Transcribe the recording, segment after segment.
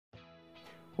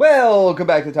Welcome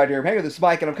back to the Titanium Hanger. This is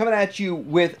Mike, and I'm coming at you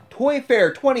with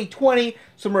Toyfair 2020.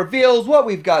 Some reveals, what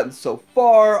we've gotten so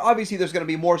far. Obviously, there's going to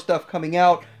be more stuff coming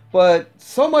out, but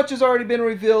so much has already been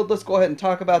revealed. Let's go ahead and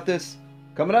talk about this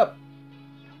coming up.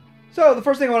 So, the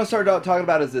first thing I want to start out talking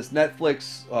about is this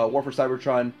Netflix War for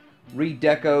Cybertron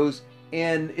redecos,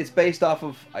 and it's based off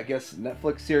of, I guess,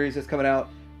 Netflix series that's coming out.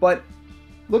 But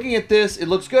looking at this, it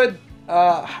looks good.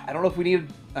 I don't know if we need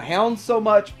a Hound so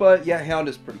much, but yeah, Hound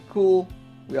is pretty cool.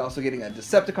 We're also getting a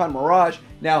Decepticon Mirage.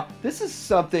 Now, this is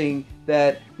something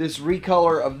that this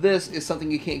recolor of this is something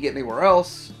you can't get anywhere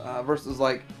else. Versus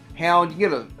like Hound, you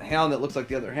get a Hound that looks like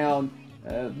the other Hound.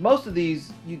 Most of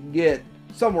these you can get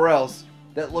somewhere else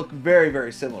that look very,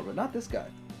 very similar, but not this guy.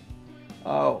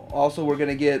 Also, we're going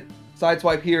to get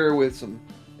Sideswipe here with some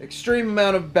extreme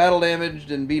amount of battle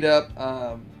damaged and beat up.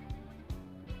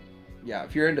 Yeah,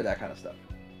 if you're into that kind of stuff.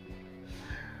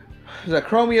 There's a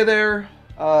Chromia there.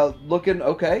 Looking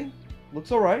okay.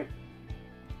 Looks alright.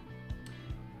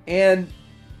 And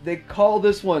they call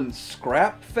this one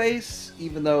Scrap Face,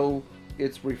 even though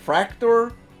it's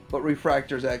Refractor, but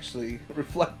Refractor's actually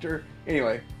Reflector.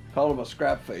 Anyway, call him a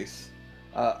Scrap Face.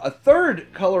 A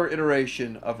third color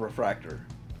iteration of Refractor.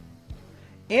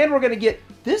 And we're going to get,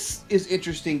 this is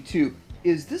interesting too,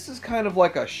 this is kind of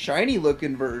like a shiny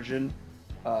looking version.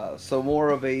 So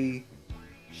more of a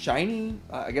shiny,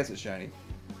 I guess it's shiny,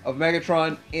 of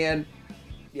Megatron. And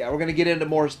yeah, we're going to get into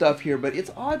more stuff here, but it's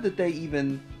odd that they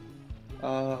even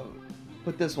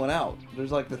put this one out.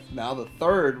 There's like now the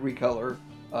third recolor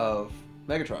of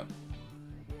Megatron.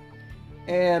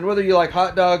 And whether you like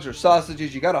hot dogs or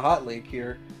sausages, you got a hot link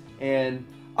here. And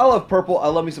I love purple. I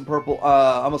love me some purple.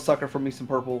 I'm a sucker for me some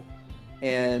purple.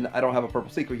 And I don't have a purple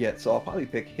secret yet, so I'll probably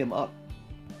pick him up.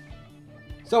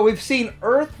 So we've seen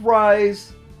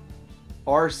Earthrise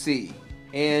RC.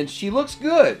 And she looks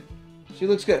good. She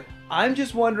looks good. I'm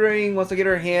just wondering, once I get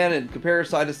her hand and compare her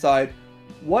side to side,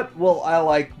 what will I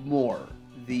like more?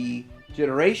 The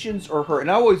Generations or her?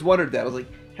 And I always wondered that. I was like,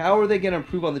 how are they going to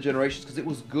improve on the Generations? Because it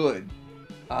was good.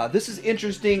 This is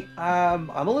interesting. I'm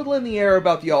a little in the air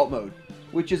about the alt mode,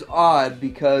 which is odd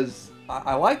because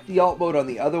I like the alt mode on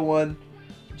the other one.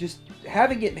 Just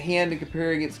having it in hand and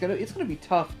comparing it's gonna be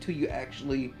tough till you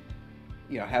actually,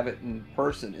 have it in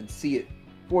person and see it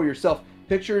for yourself.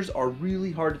 Pictures are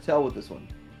really hard to tell with this one.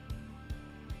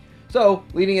 So,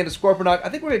 leading into Scorponok, I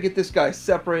think we're going to get this guy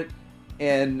separate.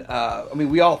 And, I mean,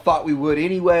 we all thought we would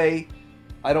anyway.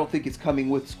 I don't think it's coming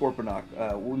with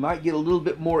Scorponok. We might get a little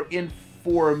bit more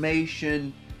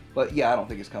information. But, yeah, I don't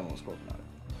think it's coming with Scorponok.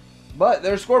 But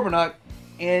there's Scorponok,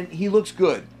 and he looks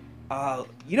good.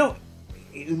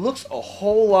 It looks a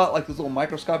whole lot like those little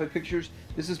microscopic pictures.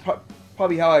 This is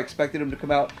probably how I expected him to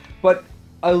come out. But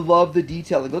I love the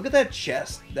detailing. Look at that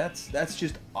chest. That's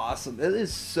just awesome. It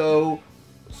is so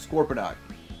Scorponok.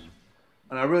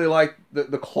 And I really like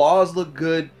the claws look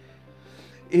good.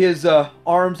 His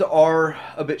arms are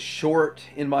a bit short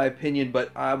in my opinion,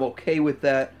 but I'm okay with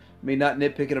that. I mean, not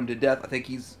nitpicking him to death. I think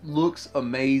he looks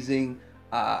amazing.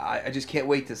 I just can't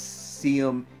wait to see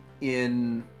him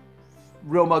in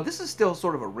real mode. This is still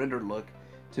sort of a rendered look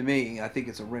to me. I think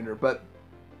it's a render, but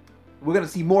we're going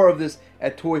to see more of this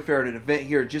at Toyfair at an event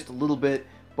here in just a little bit.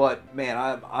 But,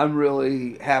 man, I'm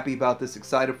really happy about this,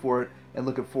 excited for it, and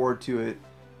looking forward to it.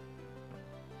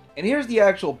 And here's the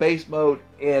actual base mode.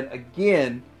 And,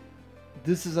 again,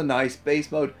 this is a nice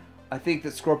base mode. I think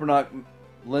that Scorponok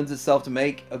lends itself to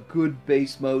make a good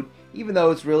base mode. Even though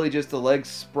it's really just the legs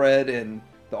spread and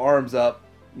the arms up.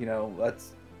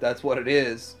 That's what it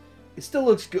is. It still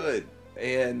looks good.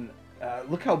 And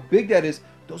look how big that is.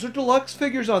 Those are deluxe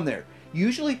figures on there.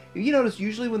 Usually, you notice,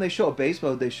 when they show a base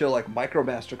mode, they show like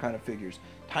Micromaster kind of figures.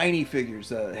 Tiny figures,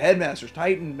 Headmasters,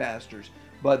 Titan Masters.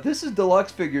 But this is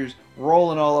deluxe figures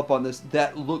rolling all up on this.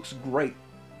 That looks great.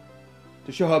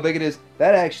 To show how big it is,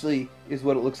 that actually is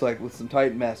what it looks like with some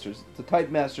Titan Masters. The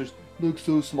Titan Masters look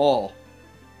so small.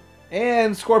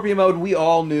 And Scorpion mode, we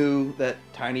all knew that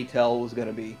Tiny Tail was going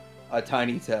to be a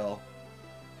Tiny Tail.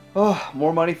 Oh,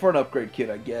 more money for an upgrade kit,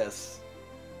 I guess.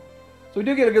 So we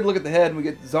do get a good look at the head, and we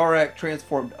get Zarak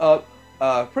transformed up.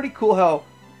 Pretty cool how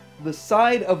the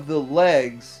side of the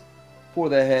legs for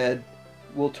the head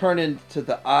will turn into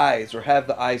the eyes, or have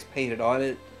the eyes painted on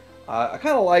it. I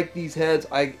kind of like these heads.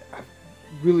 I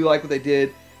really like what they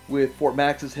did with Fort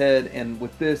Max's head, and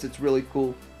with this, it's really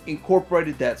cool.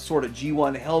 Incorporated that sort of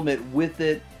G1 helmet with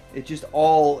it. It just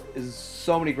all is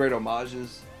so many great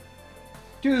homages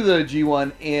to the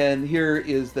G1, and here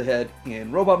is the head in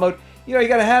robot mode. You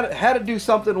gotta had to do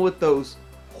something with those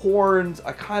horns.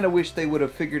 I kind of wish they would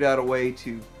have figured out a way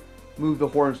to move the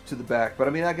horns to the back, but I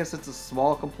mean, I guess it's a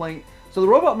small complaint. So the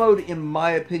robot mode, in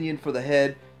my opinion, for the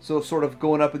head, so sort of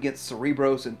going up against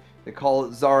Cerebros, and they call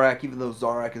it Zarak, even though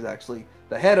Zarak is actually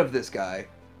the head of this guy.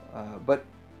 But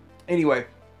anyway,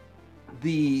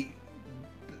 the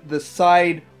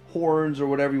side horns, or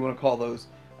whatever you want to call those,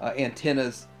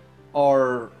 antennas,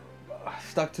 are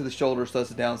stuck to the shoulder, so that's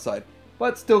the downside.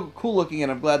 But still cool looking,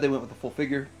 and I'm glad they went with the full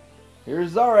figure.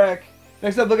 Here's Zarak.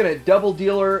 Next up, looking at Double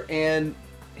Dealer, and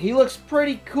he looks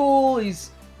pretty cool. He's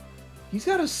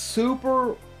got a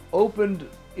super opened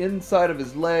inside of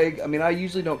his leg. I mean, I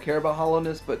usually don't care about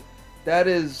hollowness, but that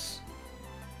is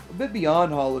a bit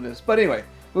beyond hollowness. But anyway,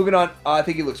 moving on. I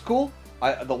think he looks cool.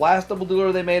 The last Double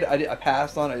Dealer they made, I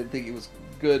passed on. I didn't think it was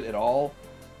good at all.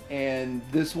 And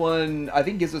this one, I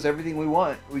think, gives us everything we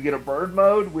want. We get a bird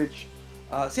mode, which,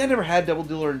 see, I never had Double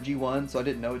Dealer in G1, so I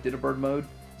didn't know it did a bird mode.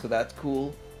 So that's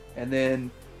cool. And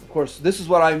then, of course, this is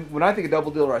what when I think of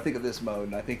Double Dealer, I think of this mode.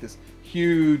 And I think this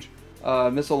huge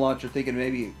missile launcher, thinking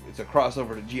maybe it's a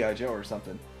crossover to GIJOE or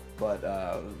something. But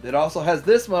it also has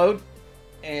this mode,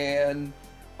 and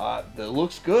that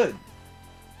looks good.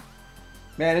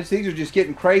 Man, these things are just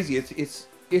getting crazy.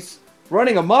 It's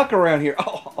running amok around here.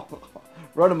 Oh,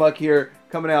 run amok here,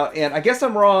 coming out. And I guess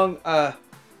I'm wrong. I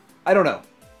don't know.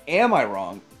 Am I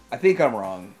wrong? I think I'm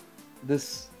wrong.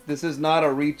 This is not a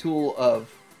retool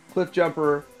of Cliff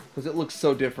Jumper, because it looks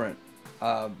so different.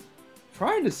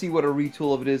 Trying to see what a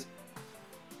retool of it is.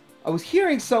 I was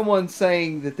hearing someone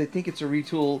saying that they think it's a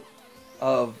retool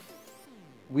of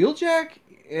Wheeljack,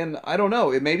 and I don't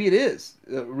know. Maybe it is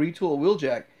a retool of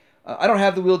Wheeljack. I don't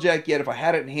have the Wheeljack yet. If I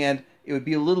had it in hand, it would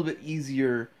be a little bit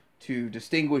easier to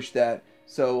distinguish that.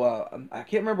 So I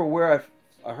can't remember where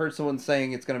I heard someone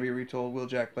saying it's going to be a retool of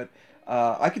Wheeljack, but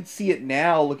I can see it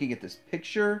now looking at this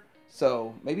picture.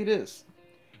 So maybe it is.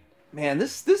 Man,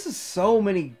 this is so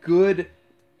many good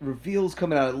reveals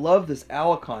coming out. I love this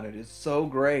Alicon. It is so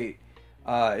great.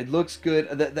 It looks good.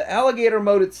 The alligator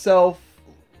mode itself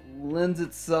lends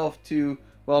itself to,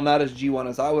 well, not as G1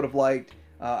 as I would have liked.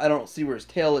 I don't see where his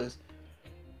tail is.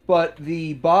 But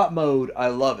the bot mode, I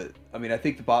love it. I mean, I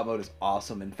think the bot mode is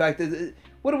awesome. In fact,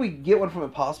 what do we get one from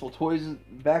Impossible Toys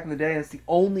back in the day? And it's the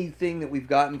only thing that we've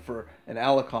gotten for an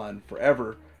Alicon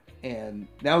forever. And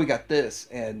now we got this.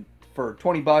 And for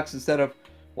 20 bucks instead of,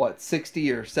 what,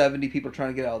 60 or 70 people trying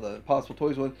to get out of the Impossible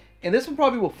Toys one. And this one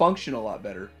probably will function a lot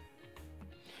better.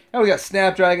 Now we got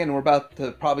Snapdragon, and we're about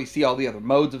to probably see all the other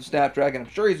modes of Snapdragon. I'm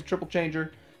sure he's a triple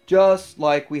changer, just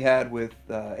like we had with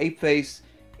Apeface.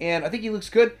 And I think he looks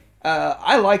good.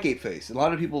 I like Apeface. A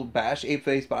lot of people bash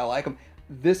Apeface, but I like him.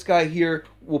 This guy here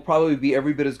will probably be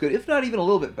every bit as good, if not even a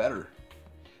little bit better.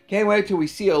 Can't wait till we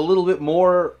see a little bit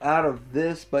more out of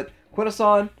this, but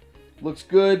Quintesson looks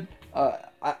good.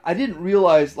 I didn't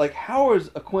realize, like, how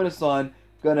is a Quintesson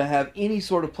going to have any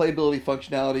sort of playability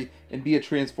functionality and be a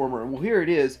Transformer? Well, here it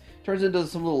is. Turns into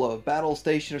some little battle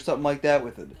station or something like that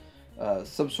with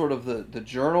some sort of the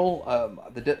journal.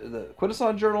 The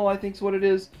Quintesson journal, I think is what it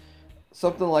is.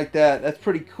 Something like that. That's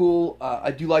pretty cool.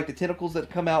 I do like the tentacles that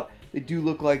come out. They do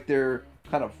look like they're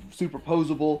kind of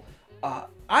superposable.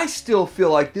 I still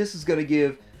feel like this is going to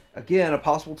give, again,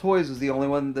 Impossible Toys is the only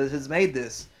one that has made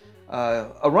this,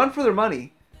 a run for their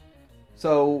money.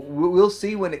 So we'll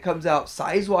see when it comes out.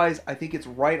 Size-wise, I think it's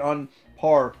right on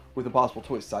par with Impossible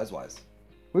Toys size-wise.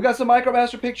 We got some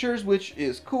Micromaster pictures, which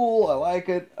is cool. I like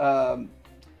it. I'm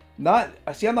not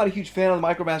a huge fan of the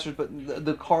Micromasters, but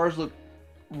the cars look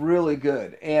really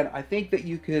good. And I think that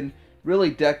you can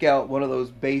really deck out one of those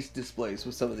base displays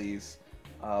with some of these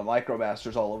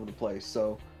Micromasters all over the place.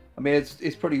 So, I mean,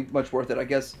 it's pretty much worth it. I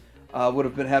guess would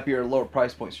have been happier at a lower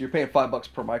price point. So you're paying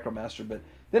 $5 per Micromaster, but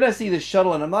then I see this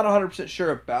shuttle, and I'm not 100%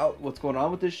 sure about what's going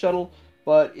on with this shuttle,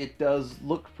 but it does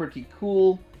look pretty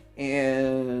cool.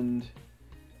 And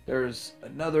there's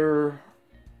another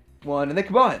one, and they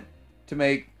combine to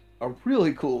make a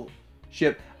really cool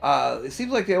ship. It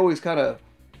seems like they always kind of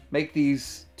make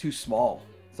these too small.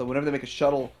 So whenever they make a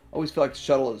shuttle, I always feel like the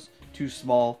shuttle is too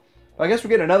small. But I guess we're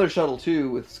getting another shuttle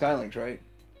too with Skylinks, right?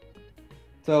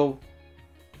 So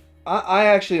I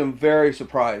actually am very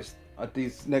surprised at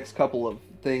these next couple of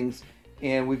things.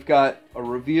 And we've got a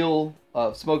reveal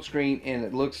of Smokescreen, and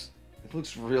it looks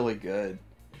really good.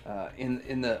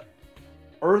 In the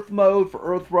Earth mode for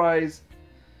Earthrise,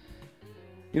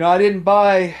 you know, I didn't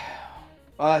buy.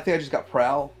 I think I just got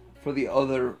Prowl for the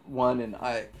other one, and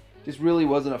I just really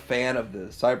wasn't a fan of the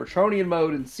Cybertronian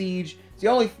mode in Siege.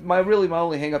 It's my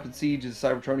only hang up in Siege is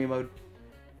Cybertronian mode,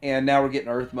 and now we're getting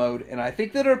Earth mode. And I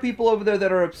think that there are people over there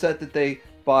that are upset that they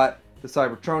bought the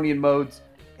Cybertronian modes,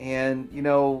 and you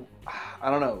know, I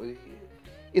don't know.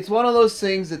 It's one of those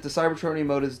things that the Cybertronian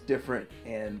mode is different,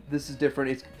 and this is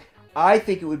different. I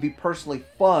think it would be personally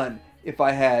fun if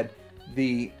I had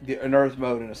the Unearth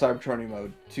mode and a Cybertronian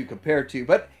mode to compare to.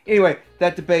 But anyway,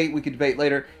 that debate we could debate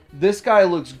later. This guy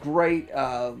looks great.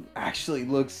 Actually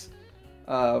looks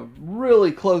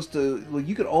really close to. Well,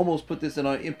 you could almost put this in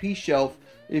an MP shelf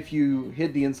if you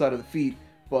hid the inside of the feet.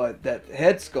 But that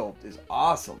head sculpt is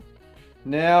awesome.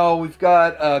 Now we've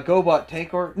got GoBot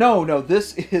Tankor. No,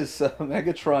 this is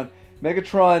Megatron.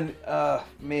 Megatron,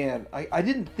 man, I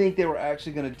didn't think they were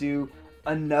actually going to do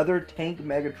another tank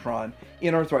Megatron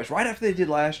in Earthrise right after they did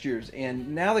last year's,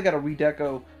 and now they got a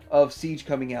redeco of Siege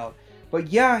coming out. But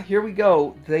yeah, here we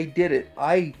go. They did it.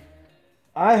 I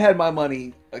had my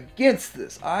money against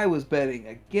this. I was betting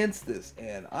against this,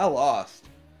 and I lost.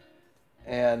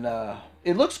 And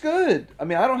it looks good. I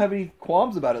mean, I don't have any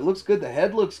qualms about it. It looks good. The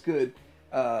head looks good.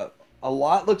 A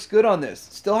lot looks good on this.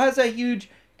 Still has that huge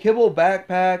kibble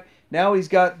backpack. Now he's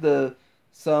got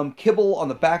some kibble on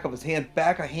the back of his hand,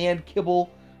 back of hand kibble,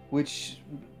 which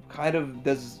kind of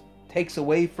takes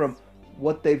away from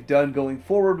what they've done going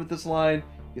forward with this line.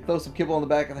 You throw some kibble on the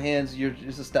back of the hands, you're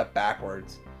just a step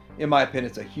backwards. In my opinion,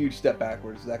 it's a huge step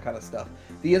backwards, that kind of stuff.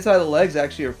 The inside of the legs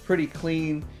actually are pretty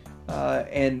clean,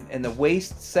 and the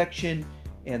waist section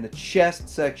and the chest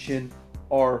section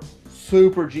are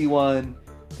super G1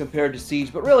 compared to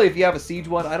Siege. But really, if you have a Siege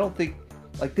one, I don't think,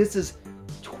 like, this is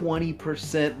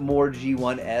 20% more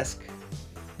G1-esque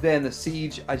than the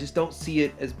Siege. I just don't see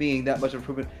it as being that much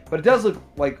improvement. But it does look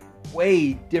like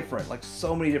way different, like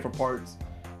so many different parts.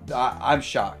 I'm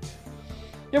shocked.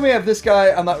 Then we have this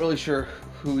guy. I'm not really sure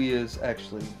who he is,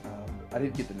 actually. I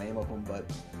didn't get the name of him, but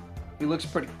he looks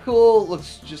pretty cool.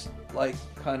 Looks just like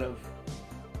kind of...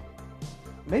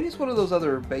 Maybe it's one of those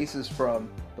other bases from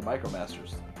the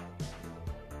Micromasters.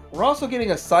 We're also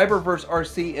getting a Cyberverse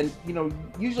RC, and you know,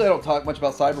 usually I don't talk much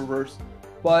about Cyberverse,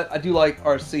 but I do like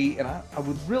RC, and I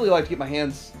would really like to get my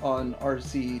hands on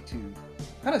RC to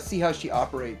kind of see how she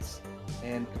operates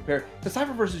and compare. The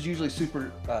Cyberverse is usually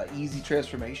super easy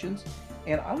transformations,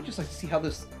 and I would just like to see how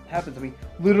this happens. I mean,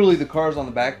 literally the car's on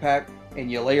the backpack,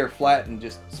 and you lay her flat and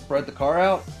just spread the car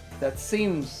out. That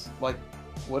seems like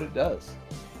what it does.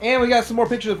 And we got some more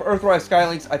pictures of Earthrise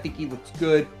Skylynx. I think he looks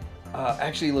good.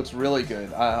 Actually, he looks really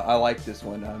good. I like this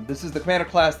one. This is the Commander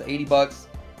class, the 80 bucks.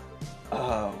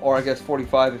 Or I guess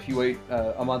 45 if you wait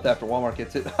a month after Walmart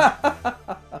gets it.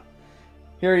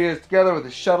 Here he is together with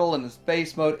his shuttle and his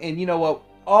base mode. And you know what?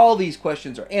 All these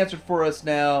questions are answered for us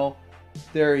now.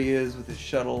 There he is with his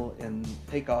shuttle in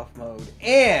takeoff mode.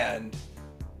 And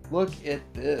look at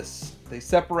this. They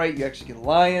separate. You actually get a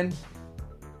lion.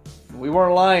 We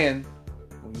weren't a lion.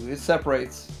 It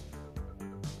separates.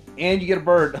 And you get a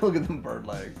bird. Look at them bird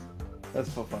legs.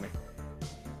 That's so funny.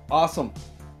 Awesome.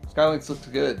 Skylynx looks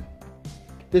good.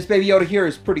 This Baby Yoda here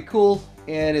is pretty cool.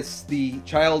 And it's the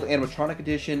Child Animatronic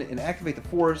Edition. And activate the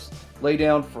Force. Lay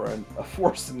down for a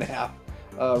Force nap.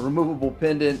 Removable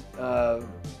pendant.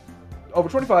 Over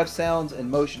 25 sounds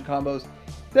and motion combos.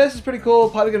 This is pretty cool.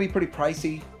 Probably going to be pretty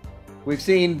pricey. We've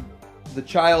seen the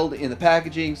child in the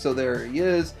packaging. So there he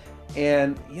is.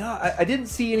 And, you know, I didn't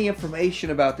see any information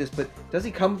about this, but does he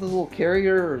come with a little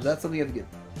carrier, or is that something you have to get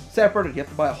separate, or do you have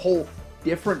to buy a whole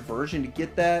different version to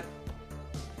get that?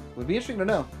 It would be interesting to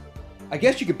know. I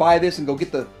guess you could buy this and go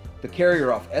get the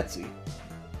carrier off Etsy.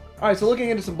 Alright, so looking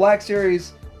into some Black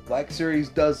Series. Black Series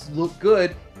does look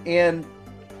good, and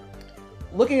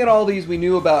looking at all these, we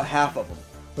knew about half of them,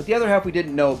 but the other half we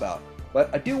didn't know about.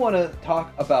 But I do want to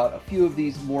talk about a few of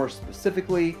these more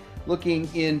specifically,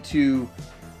 looking into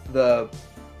the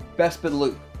Bespin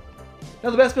Luke. Now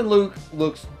the Bespin Luke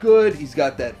looks good. He's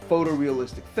got that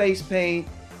photorealistic face paint.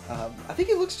 I think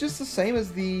it looks just the same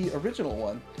as the original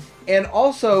one. And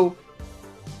also,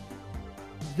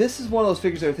 this is one of those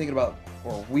figures they were thinking about,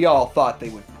 or we all thought they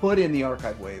would put in the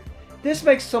Archive Wave. This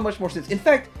makes so much more sense. In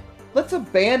fact, let's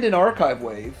abandon Archive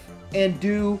Wave and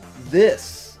do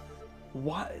this.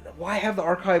 Why have the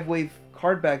Archive Wave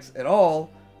card backs at all?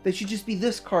 They should just be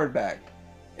this card back.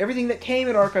 Everything that came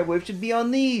in Archive Wave should be on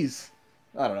these.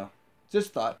 I don't know.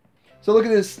 Just thought. So look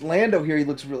at this Lando here. He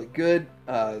looks really good.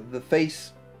 The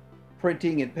face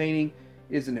printing and painting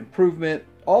is an improvement.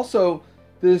 Also,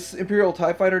 this Imperial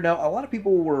TIE Fighter. Now, a lot of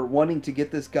people were wanting to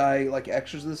get this guy, like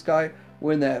extras of this guy,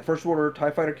 when that First Order TIE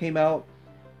Fighter came out.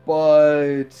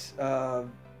 But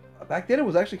back then it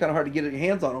was actually kind of hard to get your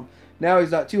hands on him. Now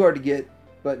he's not too hard to get,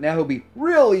 but now he'll be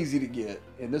real easy to get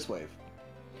in this wave.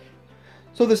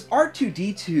 So this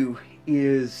R2-D2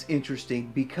 is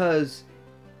interesting because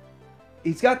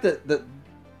he's got the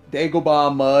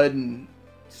Dagobah mud and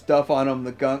stuff on him,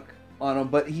 the gunk on him,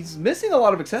 but he's missing a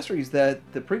lot of accessories that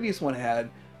the previous one had,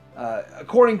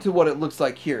 according to what it looks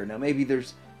like here. Now maybe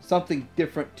there's something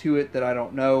different to it that I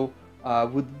don't know.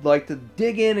 Would like to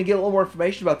dig in and get a little more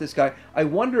information about this guy. I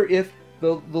wonder if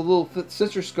the little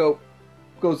sister scope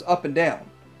goes up and down.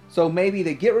 So maybe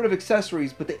they get rid of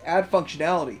accessories, but they add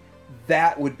functionality.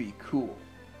 That would be cool.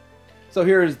 So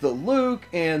here's the Luke,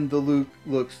 and the Luke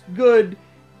looks good.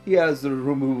 He has the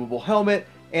removable helmet.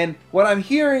 And what I'm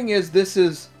hearing is this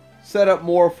is set up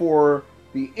more for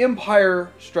the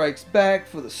Empire Strikes Back,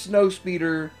 for the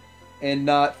Snowspeeder, and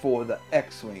not for the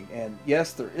X-Wing. And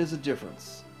yes, there is a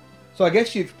difference. So I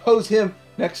guess you pose him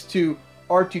next to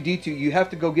R2-D2, you have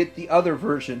to go get the other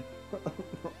version.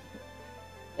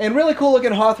 And really cool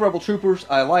looking Hoth Rebel Troopers.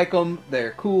 I like them.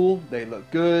 They're cool. They look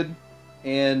good.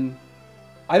 And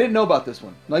I didn't know about this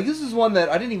one. Like, this is one that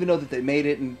I didn't even know that they made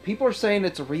it. And people are saying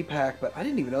it's a repack, but I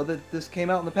didn't even know that this came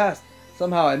out in the past.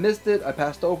 Somehow I missed it. I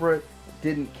passed over it.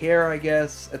 Didn't care, I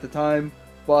guess, at the time.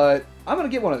 But I'm going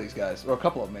to get one of these guys. Or a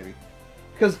couple of them, maybe.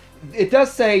 Because it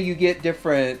does say you get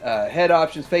different head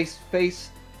options, face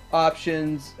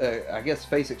options, I guess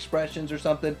face expressions or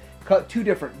something. Cut 2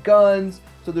 different guns.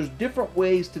 So there's different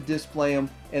ways to display them,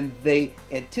 and they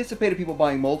anticipated people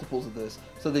buying multiples of this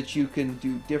so that you can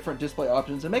do different display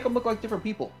options and make them look like different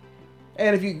people.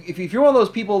 And if you're one of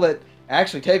those people that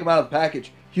actually take them out of the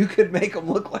package, you could make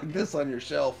them look like this on your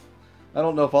shelf. I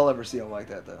don't know if I'll ever see them like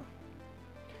that though.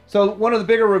 So one of the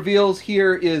bigger reveals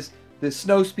here is the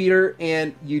Snowspeeder,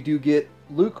 and you do get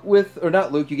Luke with, or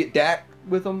not Luke, you get Dak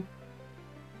with them.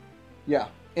 Yeah.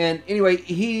 And anyway,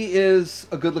 he is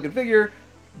a good looking figure.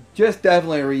 Just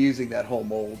definitely reusing that whole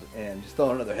mold and just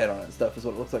throwing another head on it and stuff is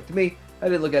what it looks like to me. I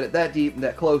didn't look at it that deep and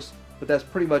that close, but that's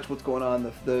pretty much what's going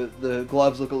on. The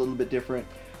gloves look a little bit different,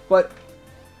 but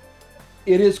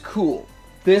it is cool.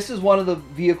 This is one of the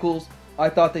vehicles I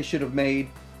thought they should have made,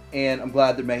 and I'm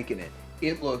glad they're making it.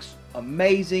 It looks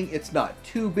amazing. It's not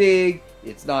too big.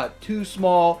 It's not too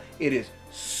small. It is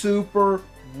super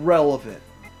relevant.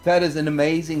 That is an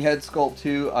amazing head sculpt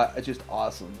too. Just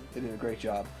awesome. They did a great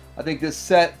job. I think this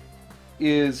set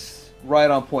is right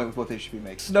on point with what they should be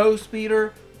making.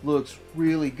 Snowspeeder looks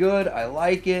really good. I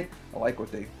like it. I like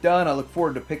what they've done. I look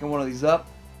forward to picking one of these up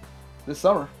this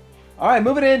summer. Alright,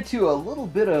 moving into a little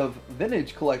bit of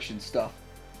vintage collection stuff.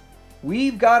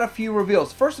 We've got a few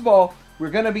reveals. First of all,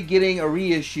 we're going to be getting a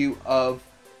reissue of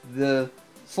the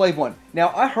Slave One.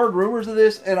 Now, I heard rumors of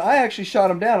this, and I actually shot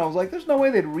them down. I was like, there's no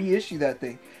way they'd reissue that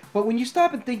thing. But when you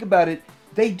stop and think about it,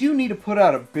 they do need to put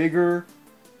out a bigger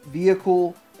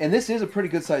vehicle, and this is a pretty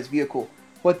good sized vehicle,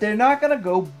 but they're not going to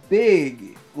go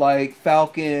big like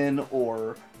Falcon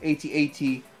or AT-AT.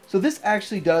 So this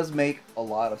actually does make a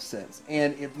lot of sense,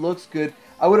 and it looks good.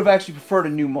 I would have actually preferred a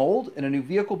new mold and a new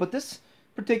vehicle, but this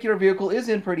particular vehicle is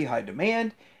in pretty high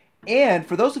demand. And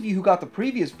for those of you who got the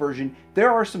previous version,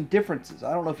 there are some differences.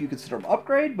 I don't know if you consider them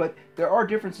upgrade, but there are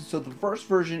differences. So the first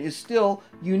version is still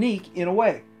unique in a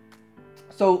way.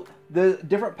 So the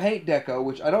different paint deco,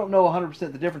 which I don't know 100%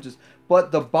 the differences,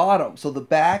 but the bottom, so the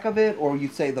back of it, or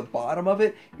you'd say the bottom of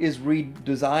it, is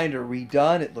redesigned or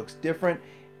redone. It looks different,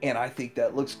 and I think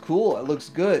that looks cool. It looks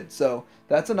good. So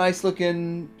that's a nice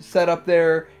looking setup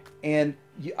there. And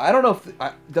I don't know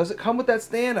if, does it come with that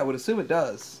stand? I would assume it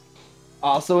does.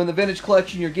 Also in the vintage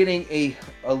collection, you're getting a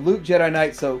Luke Jedi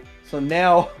Knight. So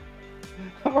now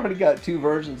I've already got 2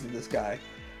 versions of this guy,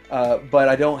 but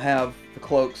I don't have the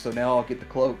cloak. So now I'll get the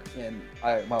cloak, and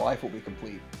my life will be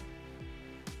complete.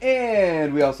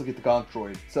 And we also get the Gonk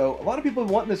Droid. So a lot of people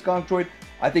want this Gonk Droid.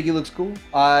 I think he looks cool.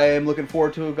 I am looking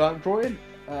forward to a Gonk Droid,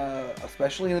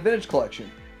 especially in the vintage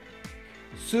collection.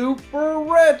 Super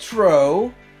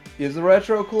Retro is the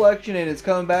retro collection, and it's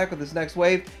coming back with this next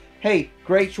wave. Hey,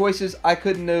 great choices. I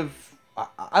couldn't have...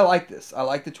 I like this. I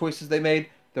like the choices they made.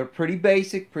 They're pretty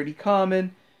basic, pretty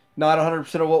common. Not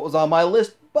 100% of what was on my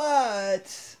list, but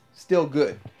still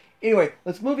good. Anyway,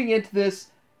 let's moving into this.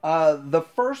 The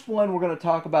first one we're going to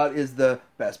talk about is the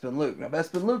Bespin Luke. Now,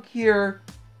 Bespin Luke here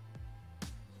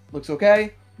looks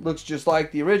okay. Looks just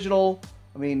like the original.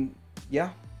 I mean, yeah,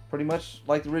 pretty much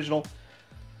like the original.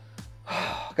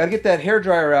 Got to get that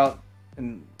hairdryer out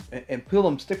and peel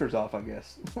them stickers off, I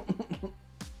guess.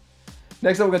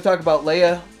 Next up, we're going to talk about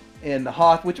Leia and the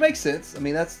Hoth, which makes sense. I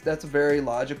mean, that's a very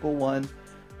logical one.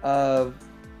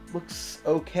 Looks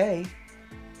okay.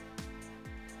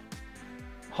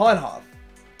 Han Hoth,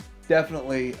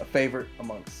 definitely a favorite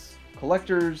amongst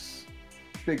collectors,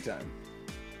 big time.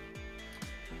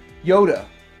 Yoda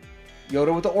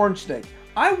with the orange snake.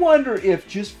 I wonder if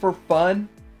just for fun,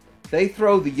 they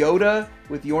throw the Yoda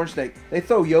with the orange snake. They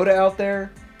throw Yoda out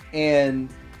there and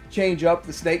change up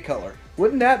the snake color.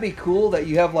 Wouldn't that be cool that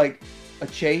you have like a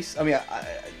chase? I mean,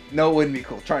 no, it wouldn't be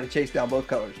cool trying to chase down both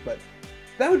colors, but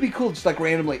That would be cool, just like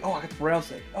randomly, oh, I got the brown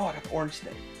snake. Oh, I got the orange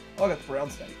snake. Oh, I got the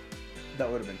brown snake. That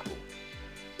would have been cool.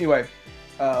 Anyway,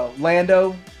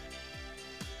 Lando.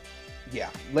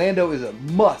 Yeah, Lando is a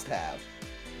must-have.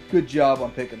 Good job on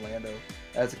picking Lando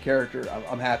as a character.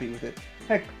 I'm happy with it.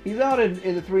 Heck, he's out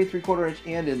in the 3 3/4 inch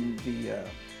and in the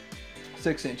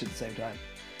 6 inch at the same time.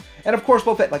 And of course,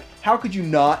 Boba Fett. Like, how could you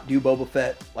not do Boba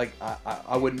Fett? Like,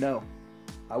 I wouldn't know.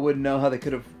 I wouldn't know how they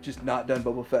could have just not done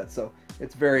Boba Fett. So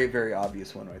it's very, very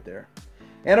obvious one right there.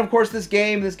 And of course, this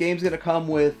game's going to come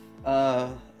with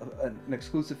an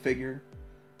exclusive figure.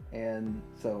 And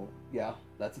so, yeah,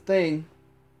 that's a thing.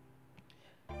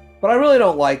 But I really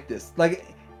don't like this. Like,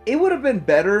 it would have been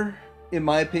better, in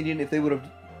my opinion, if they would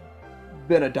have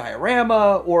been a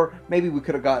diorama, or maybe we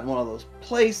could have gotten one of those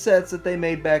play sets that they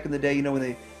made back in the day. You know,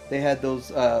 when they had those,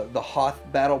 the Hoth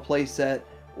Battle play set,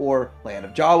 or Land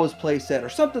of Jawa's play set, or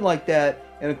something like that,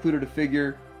 and included a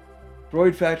figure.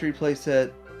 Droid Factory play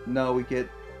set. No, we get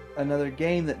another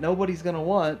game that nobody's going to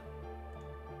want.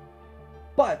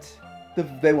 But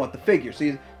they want the figure.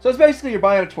 So it's basically you're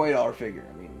buying a $20 figure.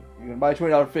 I mean, you're going to buy a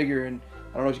 $20 figure, and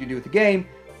I don't know what you can do with the game.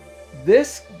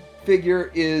 This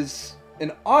figure is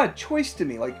an odd choice to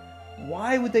me. Like,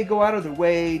 why would they go out of their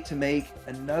way to make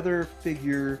another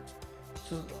figure?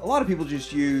 So a lot of people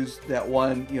just use that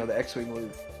one, you know, the X-Wing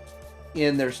loop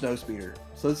in their Snowspeeder.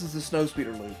 So this is the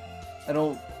Snowspeeder loop. I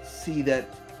don't see that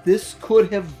this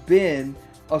could have been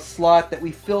a slot that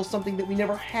we fill something that we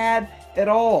never had at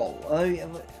all.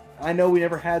 I know we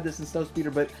never had this in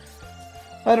Snowspeeder, but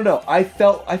I don't know. I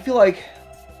feel like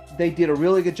they did a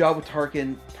really good job with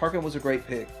Tarkin. Tarkin was a great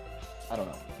pick. I don't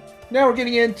know. Now we're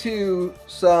getting into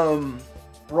some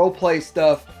role-play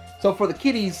stuff. So for the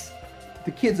kiddies,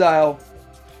 the kids aisle,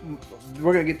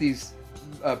 we're going to get these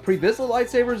pre-Vizsla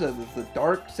lightsabers, the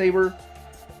dark saber,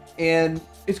 and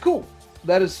it's cool.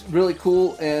 That is really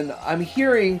cool, and I'm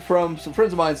hearing from some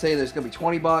friends of mine saying there's going to be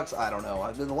 $20. I don't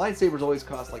know. The lightsabers always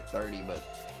cost like $30, but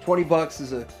 $20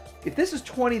 is if this is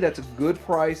 $20, that's a good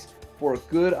price for a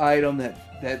good item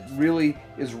that really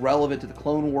is relevant to the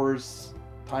Clone Wars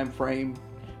time frame.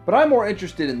 But I'm more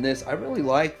interested in this. I really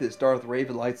like this Darth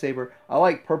Raven lightsaber. I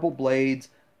like purple blades.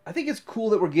 I think it's cool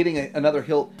that we're getting another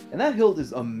hilt, and that hilt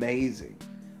is amazing.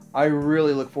 I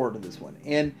really look forward to this one.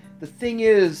 And the thing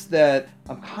is that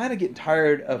I'm kind of getting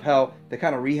tired of how they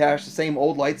kind of rehash the same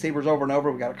old lightsabers over and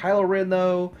over. We got a Kylo Ren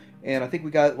though, and I think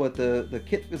we got what the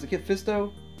Kit, is it Kit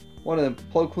Fisto? One of them,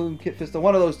 Plo Koon, Kit Fisto.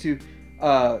 One of those two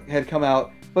had come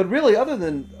out. But really, other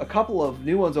than a couple of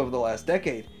new ones over the last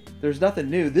decade, there's nothing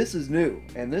new. This is new,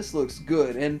 and this looks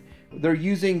good. And they're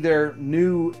using their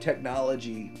new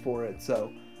technology for it.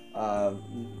 So I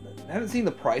haven't seen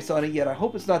the price on it yet. I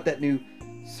hope it's not that new.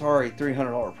 Sorry,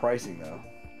 $300 pricing though.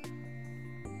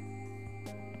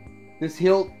 This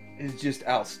hilt is just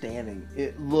outstanding.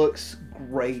 It looks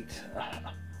great.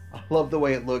 I love the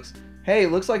way it looks. Hey,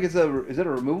 it looks like is it a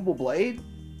removable blade?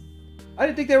 I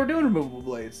didn't think they were doing removable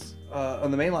blades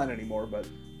on the main line anymore, but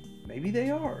maybe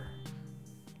they are.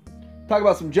 Talk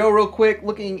about some Joe real quick.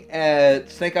 Looking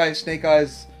at Snake Eyes. Snake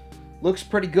Eyes looks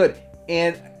pretty good.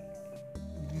 And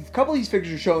a couple of these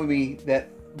figures are showing me that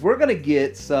we're going to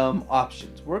get some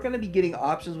options. We're going to be getting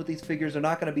options with these figures. They're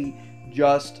not going to be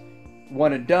just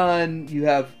one and done. You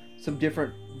have some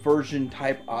different version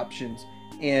type options,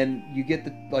 and you get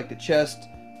the chest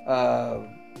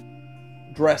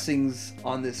dressings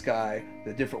on this guy,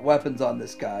 the different weapons on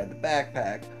this guy, the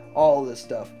backpack, all this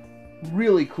stuff.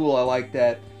 Really cool. I like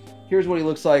that. Here's what he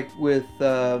looks like with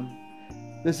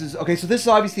this is okay. So this is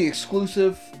obviously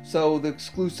exclusive. So the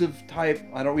exclusive type,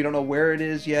 we don't know where it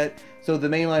is yet. So the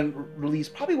mainline release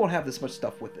probably won't have this much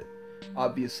stuff with it.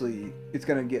 Obviously, it's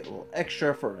going to get a little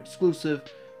extra for an exclusive.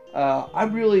 I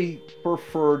really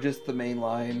prefer just the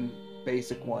mainline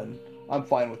basic one. I'm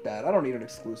fine with that. I don't need an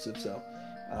exclusive, so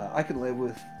I can live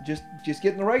with just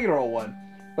getting the regular old one.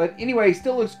 But anyway,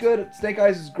 still looks good. Snake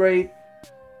Eyes is great.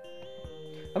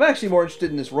 I'm actually more interested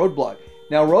in this Roadblock.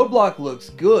 Now, Roadblock looks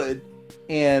good,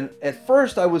 and at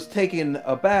first I was taken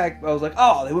aback. I was like,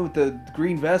 oh, they went with the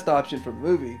green vest option from the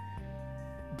movie.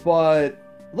 But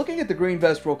looking at the green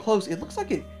vest real close, it looks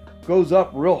like it goes up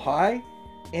real high,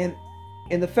 and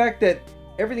the fact that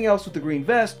everything else with the green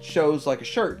vest shows like a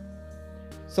shirt.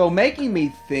 So making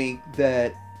me think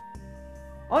that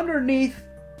underneath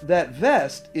that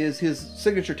vest is his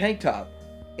signature tank top,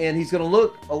 and he's going to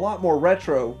look a lot more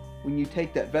retro when you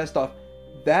take that vest off.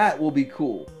 That will be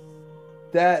cool.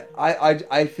 That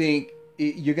I think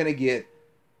you're going to get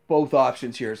both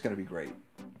options here. It's going to be great.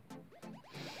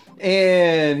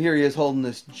 And here he is holding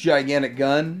this gigantic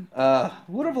gun.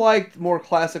 Would have liked more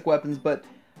classic weapons, but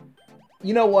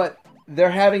you know what?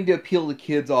 They're having to appeal to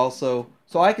kids also.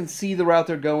 So I can see the route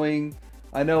they're going.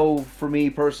 I know for me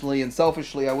personally and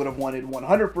selfishly, I would have wanted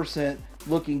 100%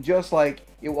 looking just like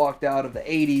it walked out of the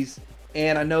 80s.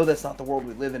 And I know that's not the world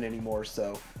we live in anymore.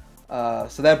 So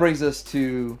that brings us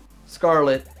to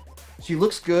Scarlett. She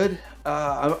looks good.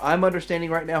 I'm understanding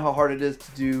right now how hard it is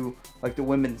to do like the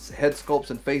women's head sculpts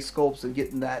and face sculpts and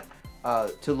getting that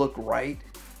to look right.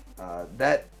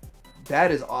 That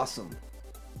is awesome.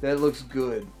 That looks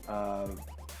good.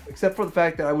 Except for the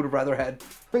fact that I would have rather had,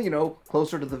 you know,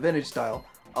 closer to the vintage style.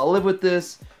 I'll live with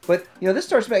this. But, you know, this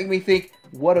starts making me think,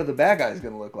 what are the bad guys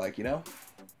going to look like, you know?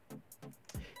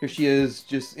 Here she is,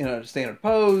 just in a standard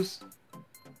pose.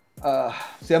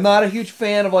 See, I'm not a huge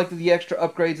fan of, like, the extra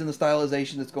upgrades and the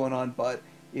stylization that's going on, but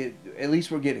at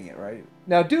least we're getting it, right?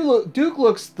 Now, Duke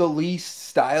looks the least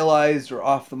stylized or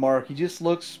off the mark. He just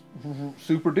looks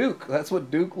super Duke. That's what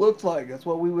Duke looks like. That's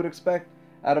what we would expect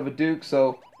out of a Duke,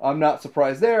 so I'm not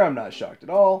surprised there. I'm not shocked at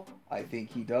all. I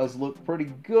think he does look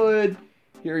pretty good.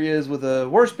 Here he is with a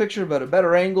worse picture, but a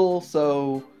better angle,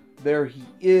 so there he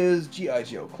is. G.I.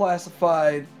 Joe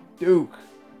Classified Duke.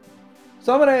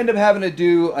 So I'm going to end up having to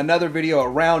do another video, a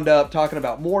roundup, talking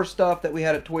about more stuff that we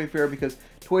had at Toyfair, because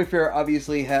Toyfair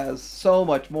obviously has so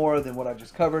much more than what I've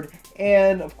just covered.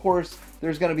 And, of course,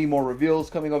 there's going to be more reveals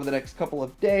coming over the next couple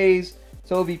of days.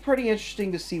 So it'll be pretty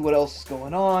interesting to see what else is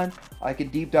going on. I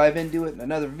could deep dive into it in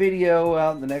another video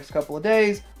out in the next couple of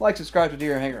days. Like, subscribe to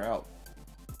Deer Hanger out.